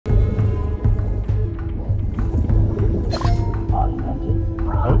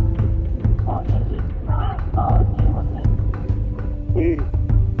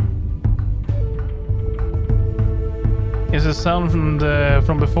the sound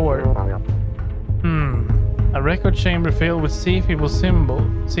from before. A record chamber filled with sea people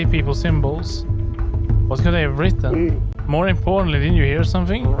symbols. What could they have written? More importantly, didn't you hear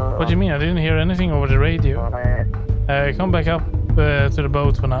something? What do you mean? I didn't hear anything over the radio. Come back up to the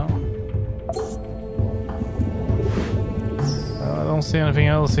boat for now. I don't see anything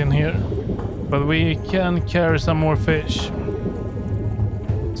else in here. But we can carry some more fish.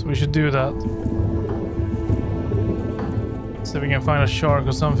 So we should do that. See if we can find a shark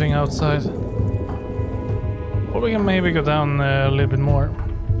or something outside. Or we can maybe go down a little bit more.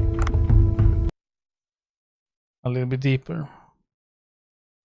 A little bit deeper.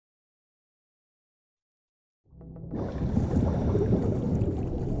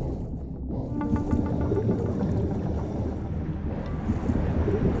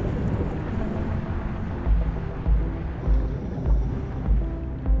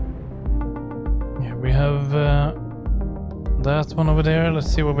 Yeah, we have that one over there.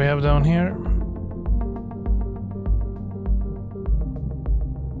 Let's see what we have down here.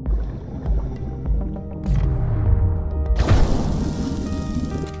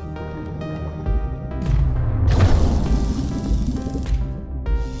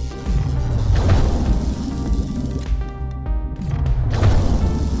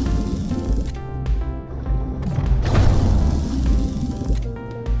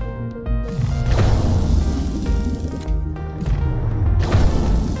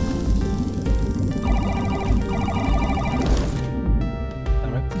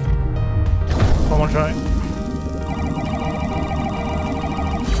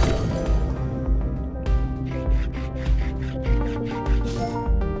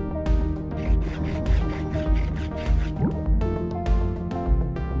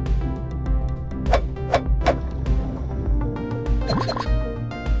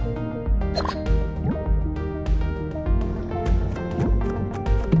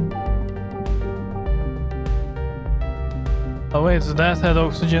 Oh wait, so that had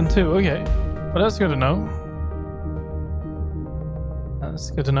oxygen too, okay. Well, that's good to know.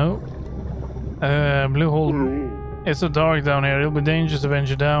 That's good to know. Blue hole. It's so dark down here, it'll be dangerous to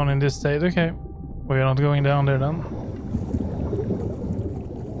venture down in this state. Okay, we're not going down there then.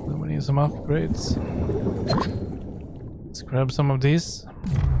 Then we need some upgrades. Let's grab some of these.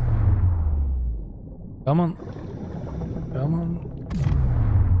 Come on. Come on.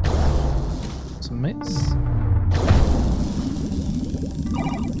 Some miss.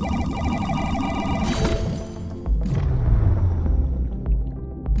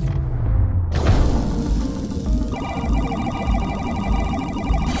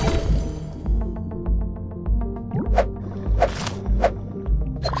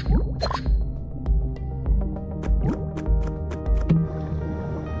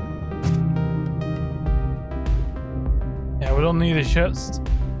 We don't need a chest.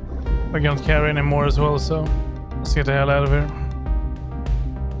 We can't carry any more as well, so let's get the hell out of here.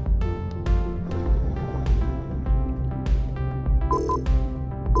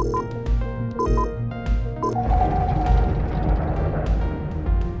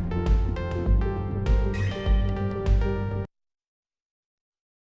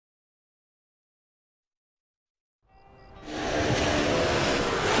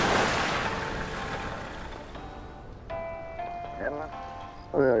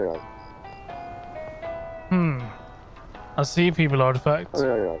 A sea people artifact.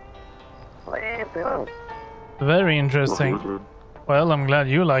 Very interesting. Well, I'm glad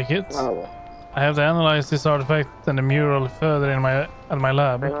you like it. I have to analyze this artifact and the mural further in at my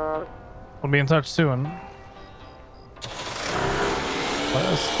lab. We'll be in touch soon. Well,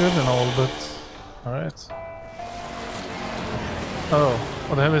 that's good and all, but alright. Oh,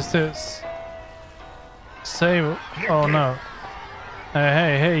 what the hell is this? Save. Oh no.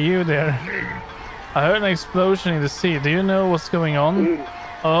 Hey, you there. I heard an explosion in the sea. Do you know what's going on?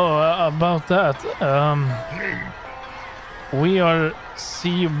 Oh, about that. We are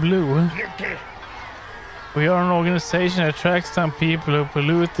Sea Blue. We are an organization that tracks down people who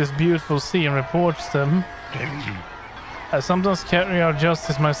pollute this beautiful sea and reports them. I sometimes carry out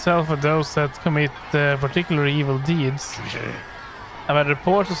justice myself for those that commit particular evil deeds. I've had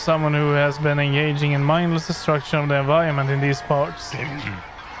reports of someone who has been engaging in mindless destruction of the environment in these parts.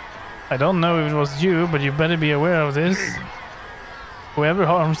 I don't know if it was you, but you better be aware of this. Whoever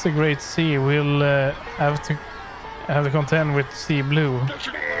harms the Great Sea will have to contend with Sea Blue.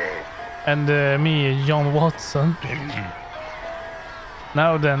 And me, John Watson.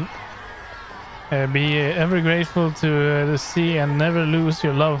 Now then, be ever grateful to the sea and never lose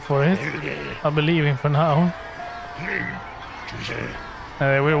your love for it. I believe in for now.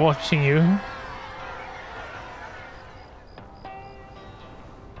 We're watching you.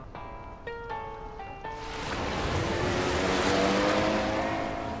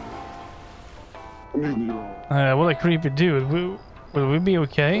 What a creepy dude. Will we be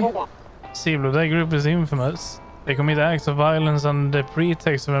okay? Sea Blue, that group is infamous. They commit acts of violence under the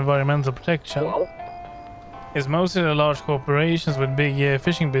pretext of environmental protection. It's mostly the large corporations with big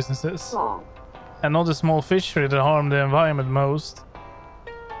fishing businesses. And not the small fishery that harm the environment most.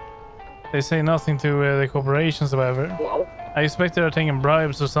 They say nothing to the corporations, however. I expect they are taking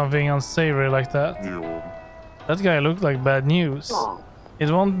bribes or something unsavory like that. That guy looked like bad news. It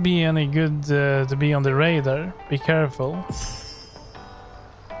won't be any good to be on the radar. Be careful.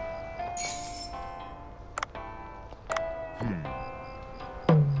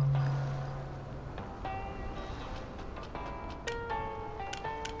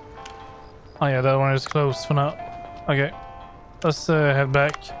 Oh yeah, that one is closed for now. Okay, let's head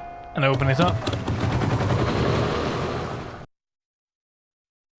back and open it up.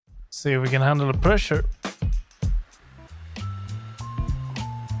 See if we can handle the pressure.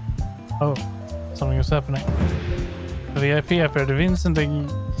 Oh, something is happening. The VIP appeared, Vincent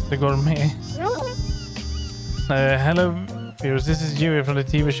the Gourmet. Hello viewers, this is Yuri from the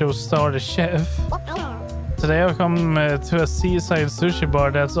TV show Star the Chef. Today I've come to a seaside sushi bar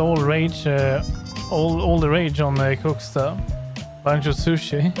that's all rage, all the rage on Cooksta. Bunch of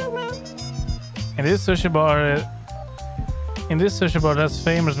sushi. In this sushi bar that's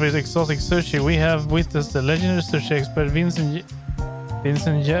famous for its exotic sushi, we have witnessed the legendary sushi expert Vincent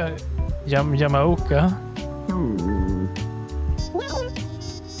Yamaoka.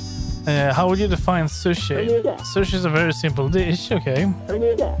 How would you define sushi? Sushi is a very simple dish, okay.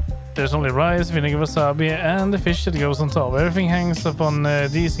 There's only rice, vinegar, wasabi, and the fish that goes on top. Everything hangs upon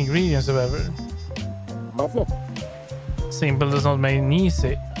these ingredients, however. Simple does not make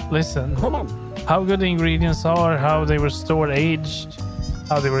easy. Listen, how good the ingredients are, how they were stored, aged,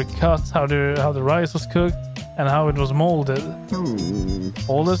 how they were cut, how the rice was cooked, and how it was molded.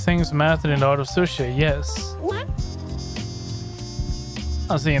 All those things matter in the art of sushi, yes.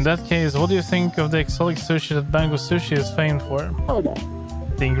 I see, in that case, what do you think of the exotic sushi that Bango Sushi is famed for?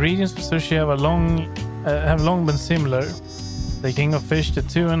 The ingredients for sushi have long been similar. The king of fish, the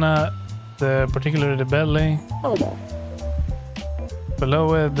tuna, particularly the belly.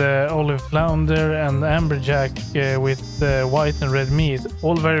 Below it, the olive flounder and amberjack with white and red meat.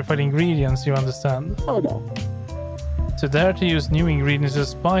 All verified ingredients, you understand. To dare to use new ingredients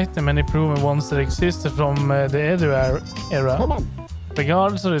despite the many proven ones that existed from the Edo era.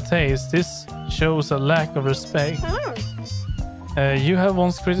 Regardless of the taste, this shows a lack of respect. You have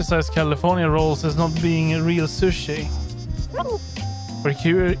once criticized California rolls as not being a real sushi. We're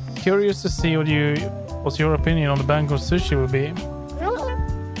curious to see what your opinion on the Bangkok sushi will be.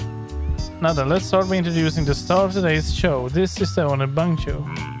 Now then, let's start by introducing the star of today's show. This is the owner Bangcho.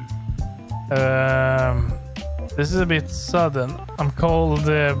 This is a bit sudden. I'm called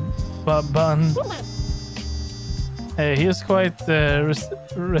Ban. He is quite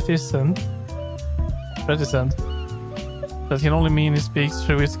reticent. That can only mean he speaks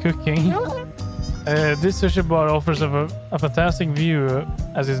through his cooking. This sushi bar offers a fantastic view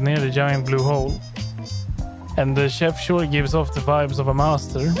as it's near the giant blue hole. And the chef sure gives off the vibes of a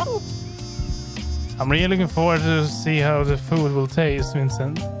master. I'm really looking forward to see how the food will taste,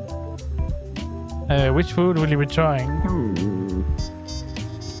 Vincent. Which food will you be trying?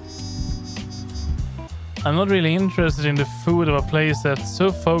 I'm not really interested in the food of a place that's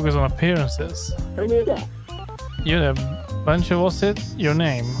so focused on appearances. You're the bunch of what's it? Your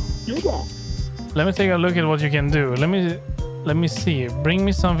name? Let me take a look at what you can do. Let me see. Bring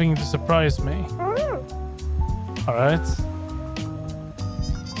me something to surprise me. Alright.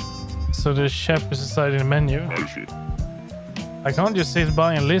 So the chef is deciding the menu. I can't just sit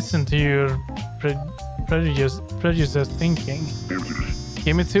by and listen to your prejudice thinking.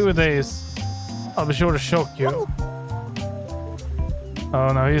 Give me 2 days. I'll be sure to shock you.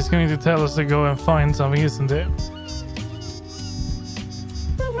 Oh no, he's going to tell us to go and find something, isn't it?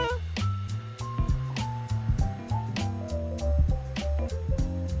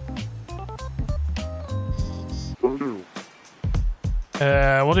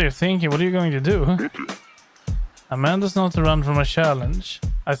 What are you thinking? What are you going to do? A man does not run from a challenge.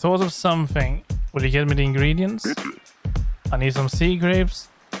 I thought of something. Will you get me the ingredients? I need some sea grapes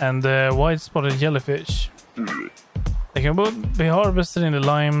and white-spotted jellyfish. They can both be harvested in the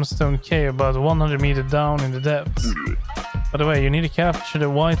limestone cave about 100 meters down in the depths. By the way, you need to capture the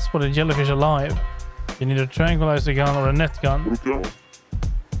white-spotted jellyfish alive. You need a tranquilizer gun or a net gun.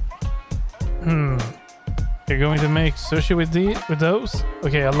 You're going to make sushi with those?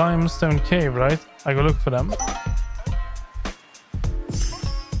 Okay, a limestone cave, right? I go look for them.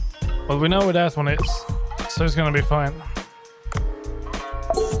 Well, we know where that one is, so it's gonna be fine.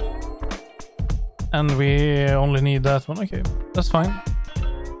 And we only need that one. Okay, that's fine.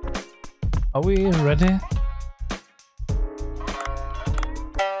 Are we ready?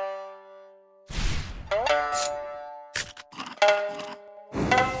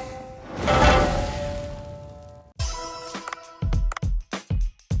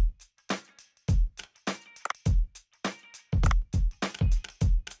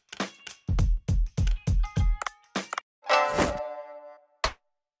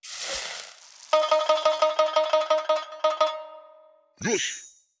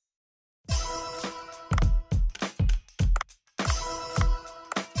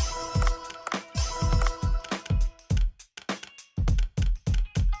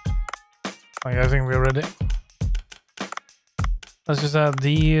 Okay, I think we're ready. Let's just add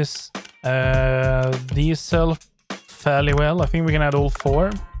these self fairly well. I think we can add all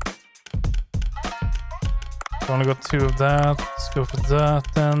 4. We only got 2 of that. Let's go for that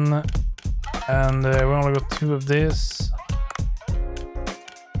then. And we only got 2 of this.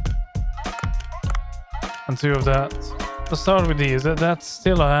 And 2 of that. Let's start with these. That's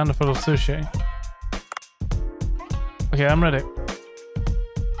still a handful of sushi. Okay, I'm ready.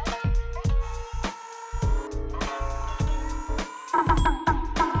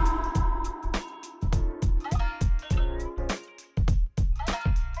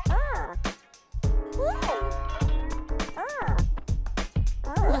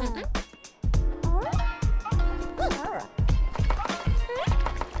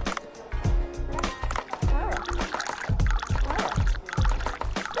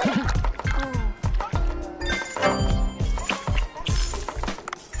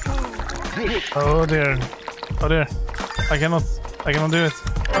 Oh dear. Oh dear. I cannot do it.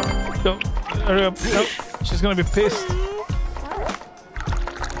 Go. Hurry up. No. She's gonna be pissed.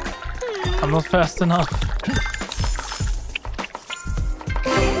 I'm not fast enough.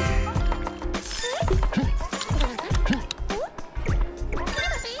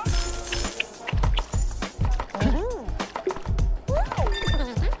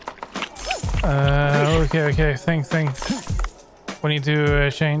 Okay. Think. We need to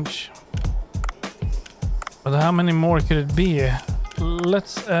change. But how many more could it be?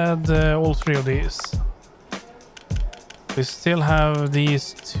 Let's add all 3 of these. We still have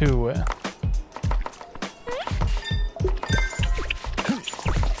these 2.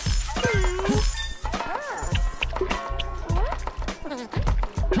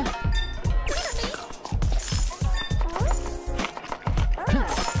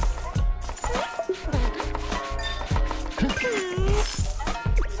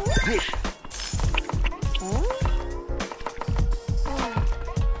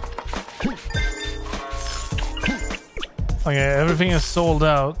 Okay, everything is sold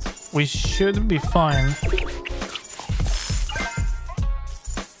out. We should be fine.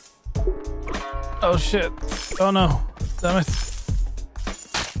 Oh shit. Oh no. Damn it.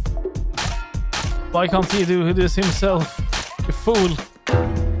 Why can't he do this himself? You fool.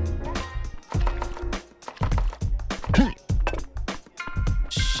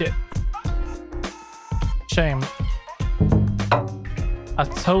 Shit. Shame. I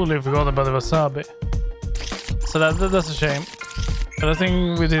totally forgot about the wasabi. So that's a shame. But I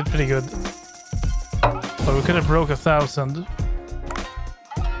think we did pretty good. But we could have broke 1,000.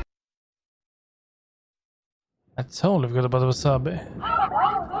 I totally forgot about the wasabi.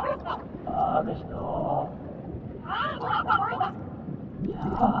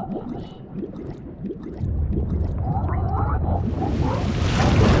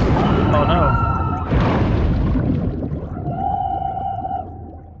 Oh no.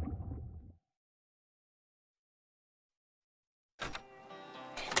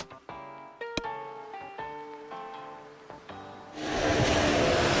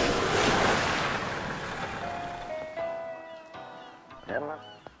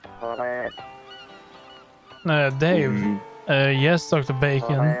 Dave. Yes, Dr.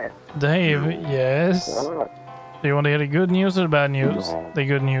 Bacon. Dave, yes. Do you want to hear the good news or the bad news? The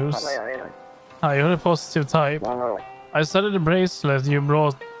good news. Ah, you're a positive type. I studied the bracelet you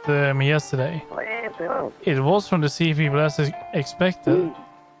brought me yesterday. It was from the sea people as expected.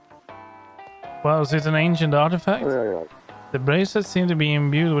 Well, is it an ancient artifact? The bracelet seemed to be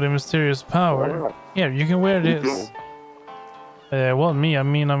imbued with a mysterious power. Here, you can wear this. Well, me, I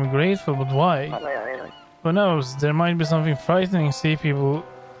mean, I'm grateful, but why? Who knows? There might be something frightening sea people...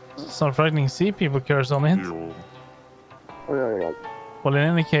 Some frightening sea people curse on it. Well, in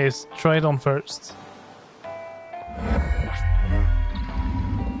any case, try it on first.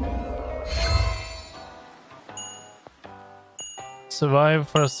 Survive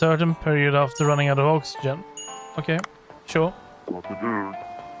for a certain period after running out of oxygen. Okay, sure.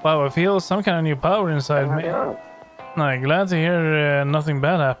 Wow, I feel some kind of new power inside me. No, glad to hear nothing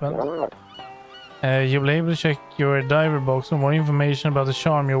bad happened. You'll be able to check your diver box for more information about the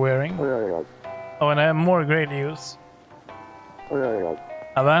charm you're wearing. Oh, and I have more great news.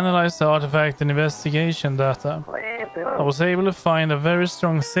 I've analyzed the artifact and investigation data. I was able to find a very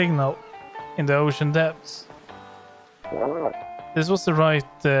strong signal in the ocean depths. This was the right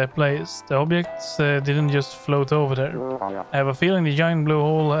place. The objects didn't just float over there. I have a feeling the giant blue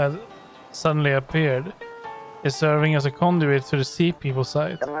hole had suddenly appeared. It's serving as a conduit to the sea people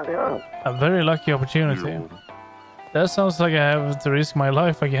site. A very lucky opportunity. That sounds like I have to risk my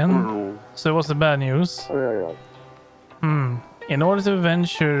life again. So what's the bad news? In order to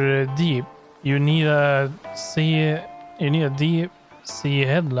venture deep, you need a deep sea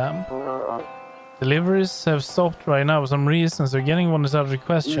headlamp. Deliveries have stopped right now for some reason, so getting one is out of the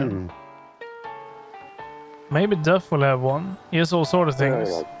question. Maybe Duff will have one. He has all sort of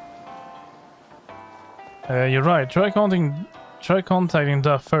things. You're right. Try contacting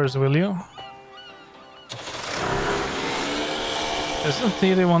Duff first, will you? Isn't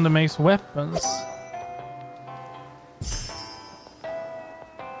he the one that makes weapons?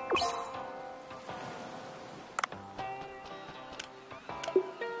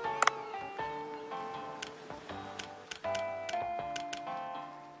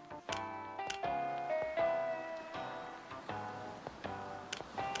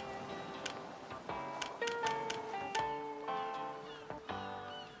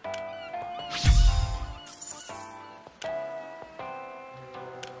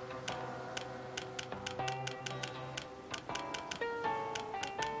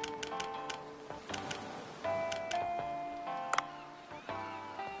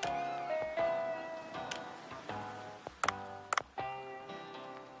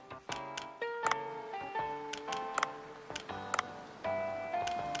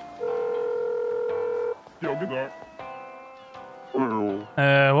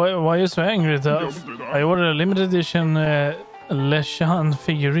 Why are you so angry, Duff? I ordered a limited edition Leshan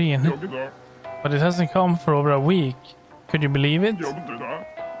figurine, but it hasn't come for over a week. Could you believe it?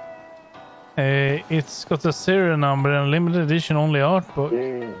 It's got a serial number and a limited edition only art book.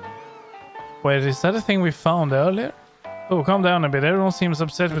 Wait, is that a thing we found earlier? Oh, calm down a bit. Everyone seems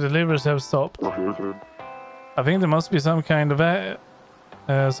upset with the deliveries have stopped. I think there must be some kind of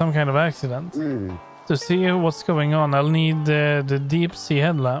accident. To see what's going on, I'll need the deep sea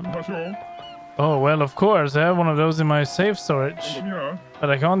headlamp. Oh, well, of course, I have one of those in my safe storage. But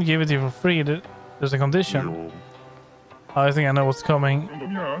I can't give it to you for free. There's a condition. I think I know what's coming.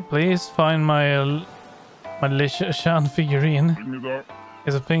 Please find my Lishan figurine.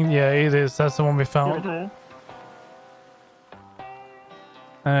 Is it pink? Yeah, it is. That's the one we found.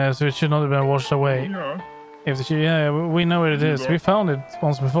 So it should not have been washed away. Yeah, we know where it is. We found it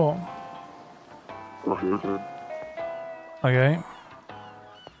once before. Okay.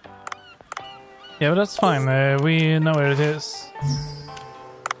 Yeah, but that's fine. We know where it is.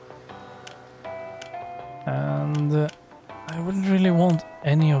 And I wouldn't really want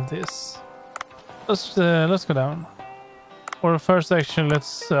any of this. Let's go down. Or first, actually,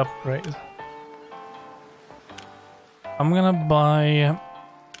 let's upgrade. I'm gonna buy.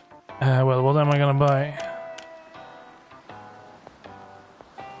 Well, what am I gonna buy?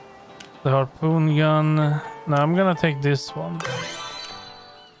 The harpoon gun. No, I'm gonna take this one.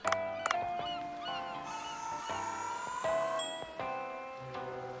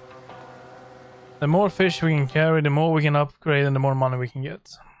 The more fish we can carry, the more we can upgrade and the more money we can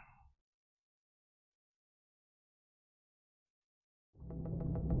get.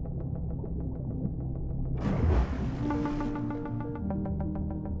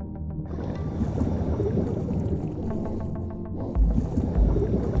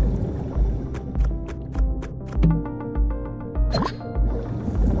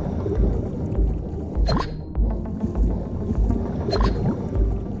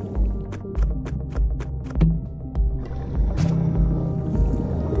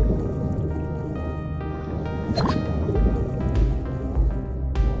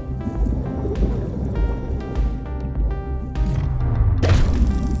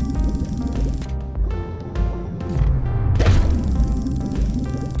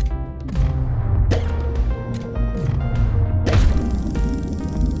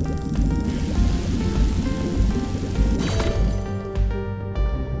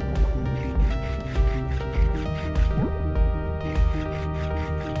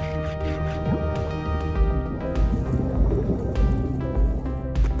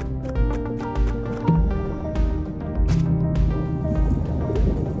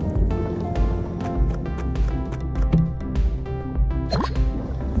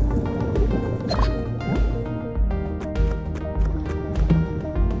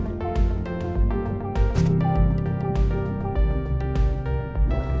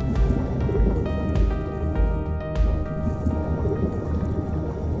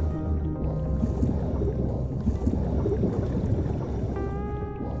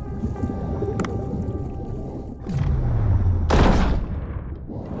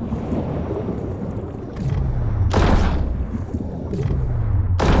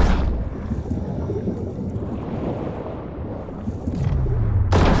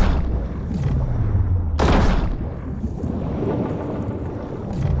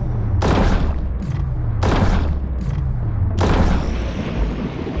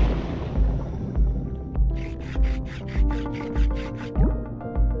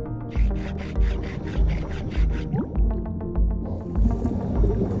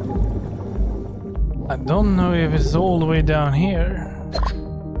 I don't know if it's all the way down here.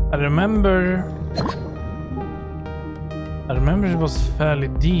 I remember it was fairly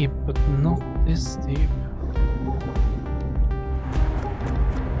deep, but not this deep.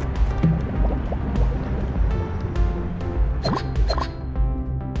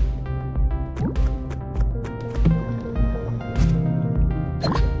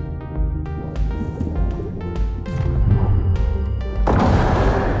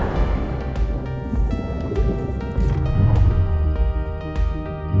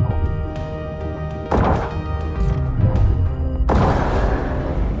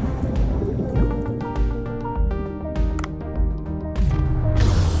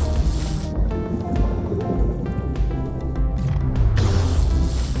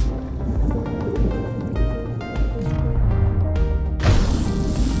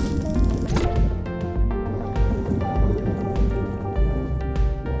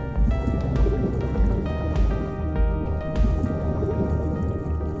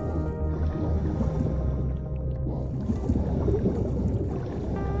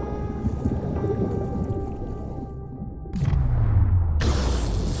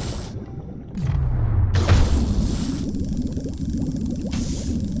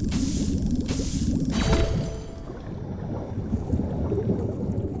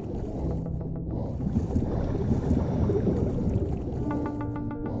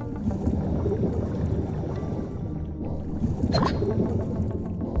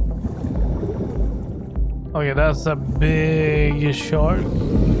 Okay, that's a big shark.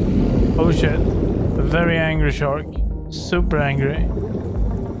 Oh shit. A very angry shark. Super angry.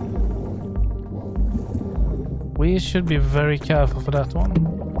 We should be very careful for that one.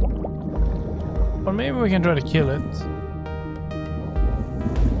 Or maybe we can try to kill it.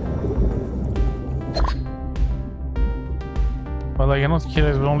 Well, I cannot kill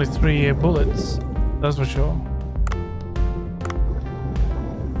it with only 3 bullets. That's for sure.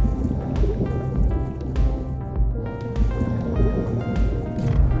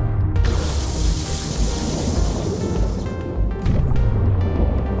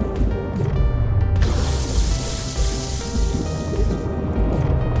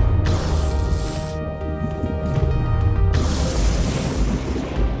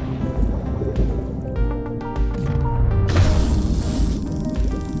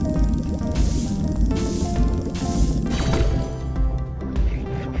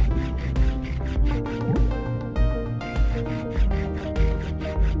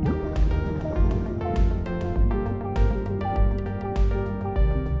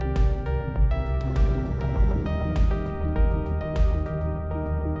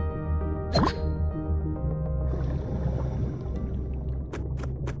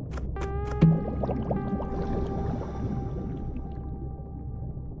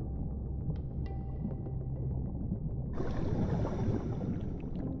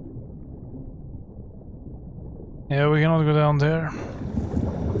 Yeah, we cannot go down there.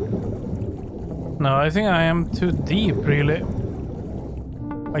 No, I think I am too deep, really.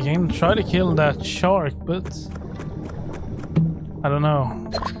 I can try to kill that shark, but I don't know.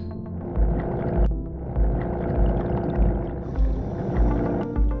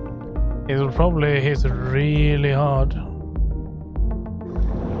 It will probably hit really hard.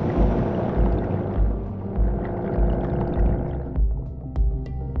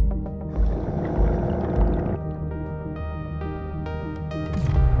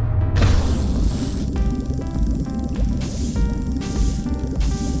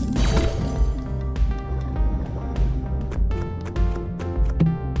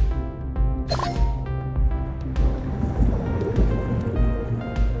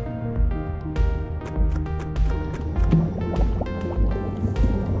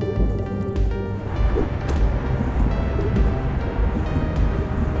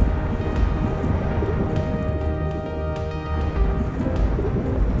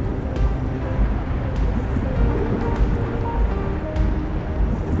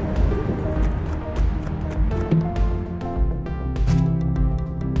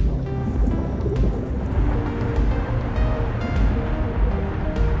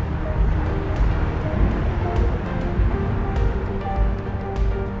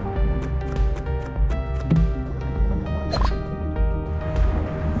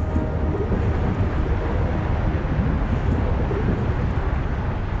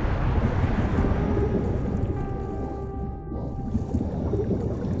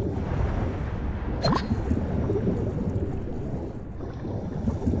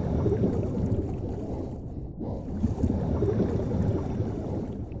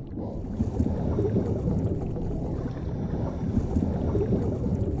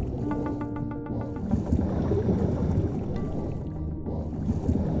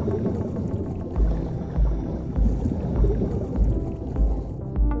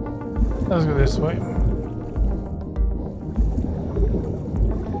 this way.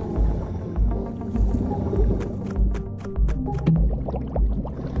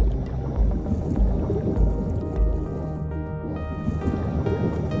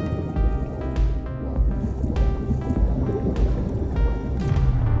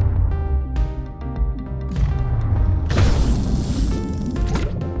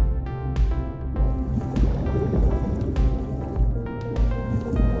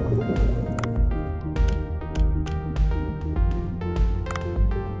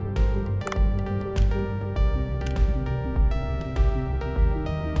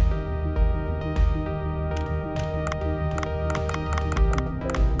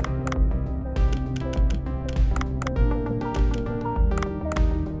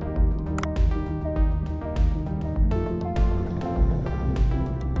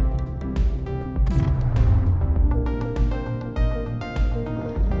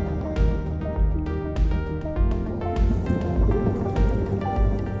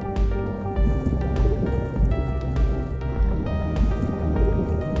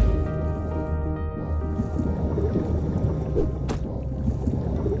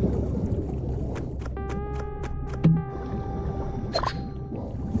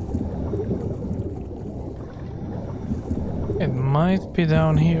 It might be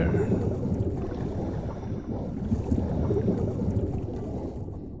down here.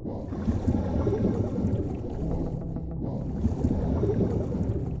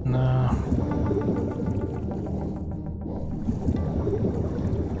 No.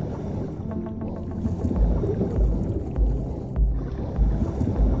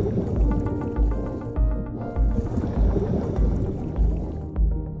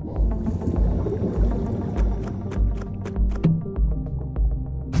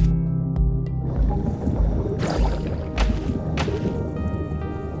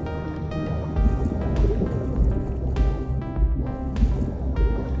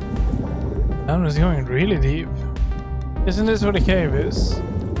 That was going really deep. Isn't this where the cave is?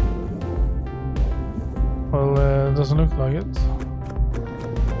 Well, it doesn't look like it.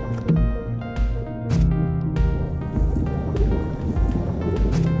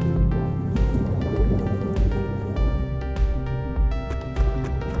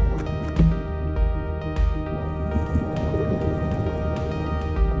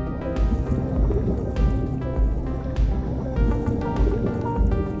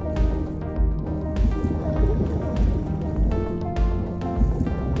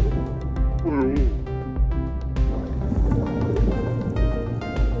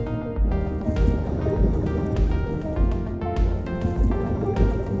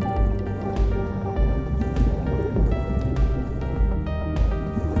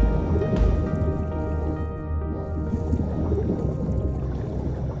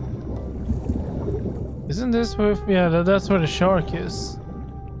 Isn't this where... yeah, that's where the shark is.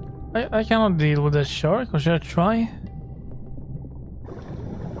 I cannot deal with that shark, or should I try?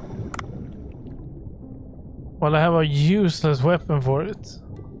 Well, I have a useless weapon for it.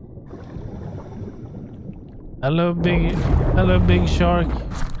 Hello, big shark.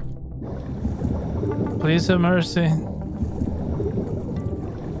 Please have mercy.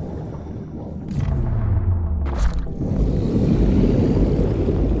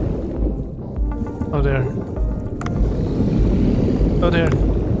 Oh there. Oh there.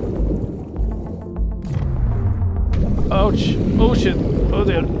 Ouch. Oh shit. Oh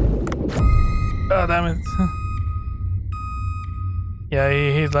there. Oh damn it. Yeah,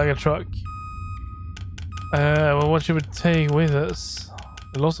 he hit like a truck. Well, what should we take with us?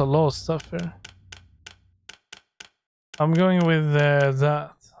 We lost a lot of stuff here. I'm going with that.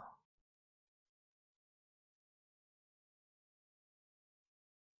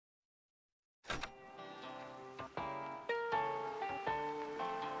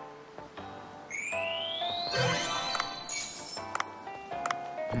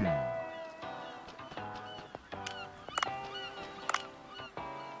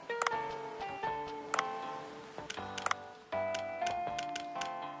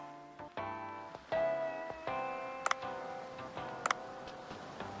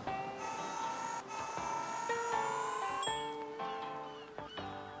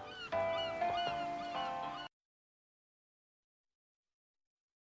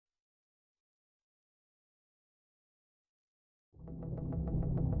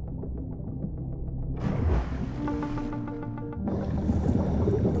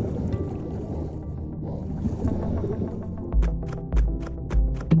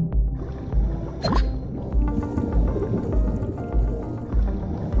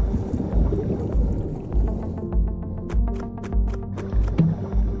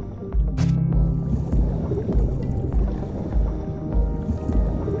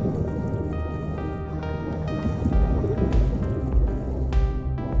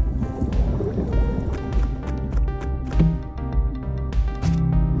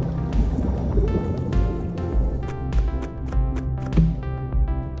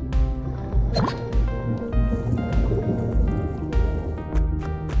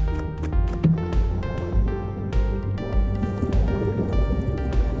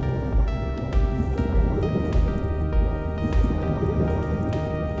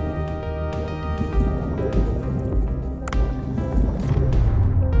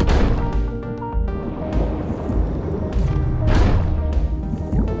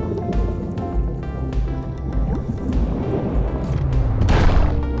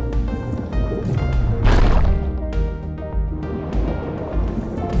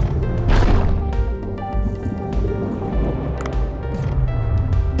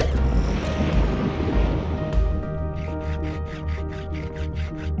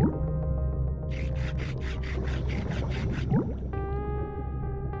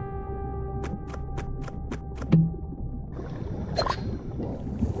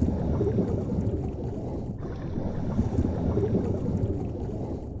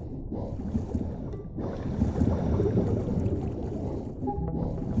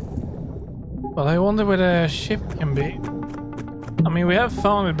 Well, I wonder where the ship can be. I mean, we have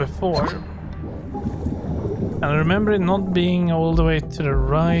found it before. And I remember it not being all the way to the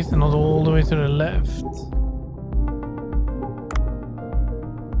right and not all the way to the left.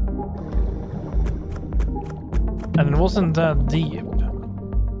 And it wasn't that deep.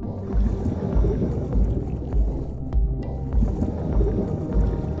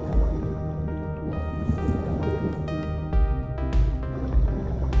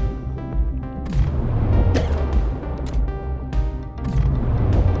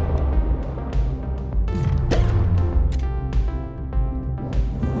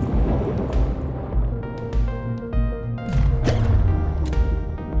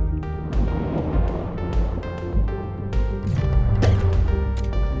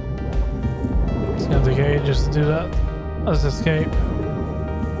 Just to do that. Let's escape.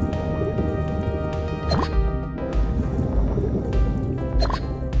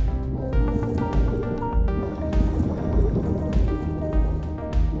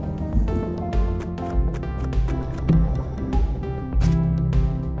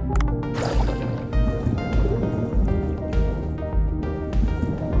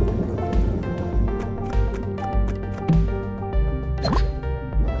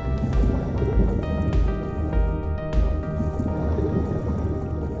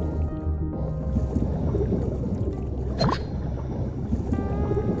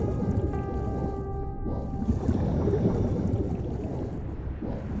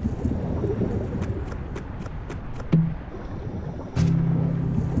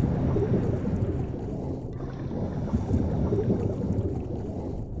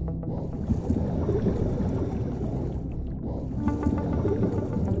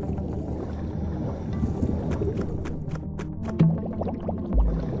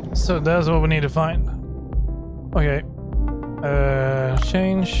 So that's what we need to find. Okay.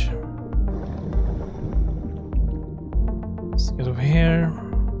 Change. Let's get over here.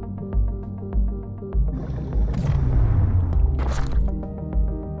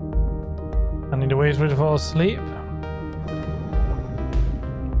 I need to wait for it to fall asleep.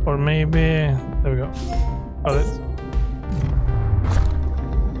 Or maybe... There we go. Got it.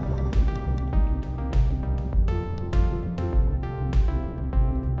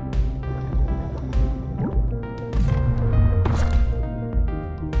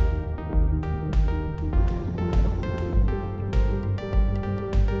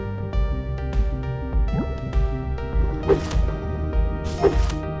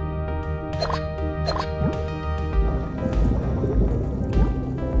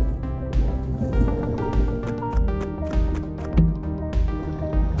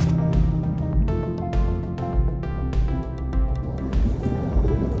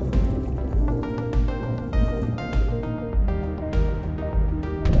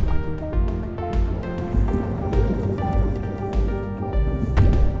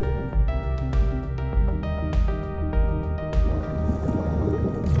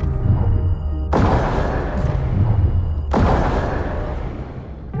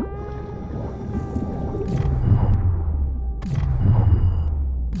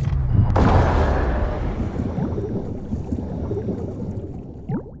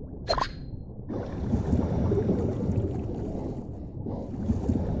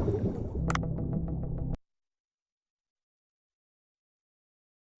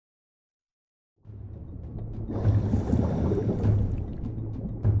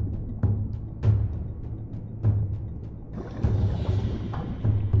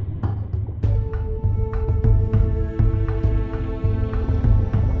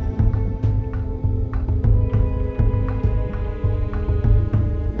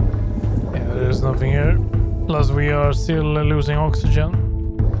 Nothing here. Plus we are still losing oxygen.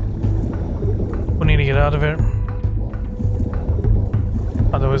 We need to get out of here.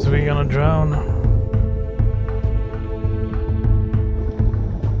 Otherwise we're gonna drown.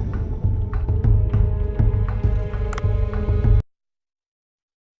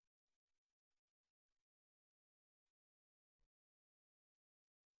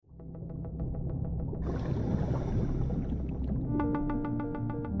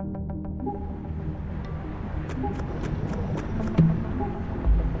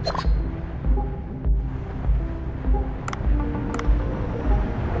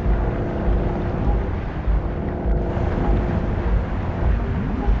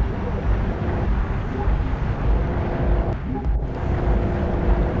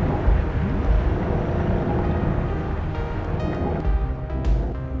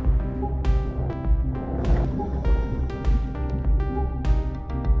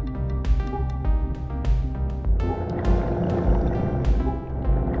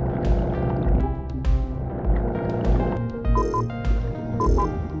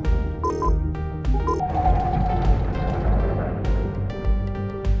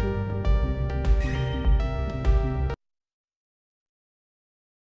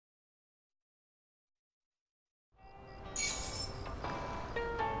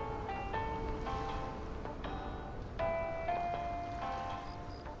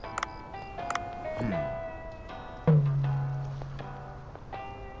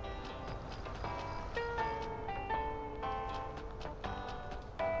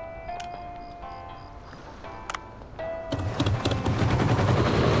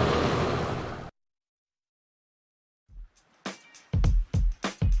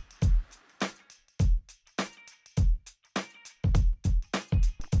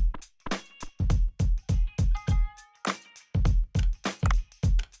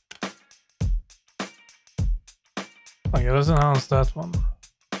 Okay, let's enhance that one.